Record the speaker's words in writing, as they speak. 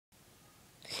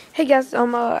Hey guys,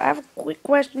 I have a quick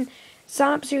question.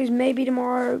 Sign up series maybe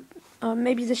tomorrow,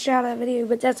 maybe the shout out video,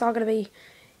 but that's all gonna be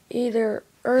either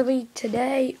early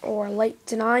today or late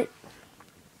tonight.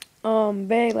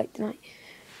 Very late tonight.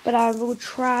 But I will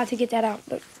try to get that out.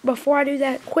 But before I do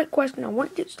that, quick question. I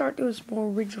want to start doing some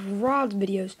more rigs of rods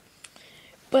videos.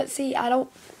 But see,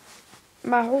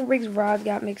 my whole rigs of rods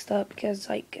got mixed up because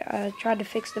like I tried to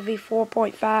fix the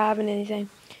V4.5 and anything.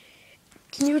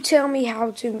 Can you tell me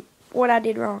what I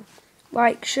did wrong?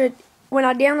 Like, when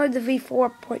I download the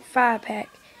V4.5 pack,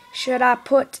 should I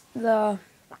put the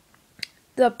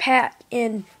pack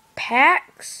in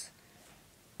packs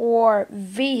or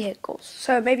vehicles?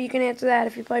 So maybe you can answer that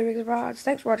if you play Rigs and Rods.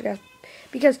 Thanks for watching, guys.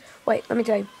 Because, wait, let me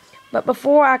tell you. But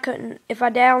before I couldn't, if I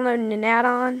downloaded an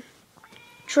add-on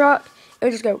truck, it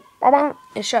would just go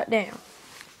and shut down.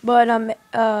 But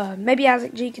maybe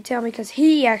Isaac G could tell me because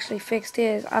he actually fixed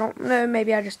his. I don't know.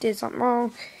 Maybe I just did something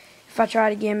wrong. If I try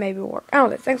it again, maybe it'll work. I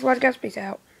don't know. Thanks for watching, guys. Peace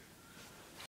out.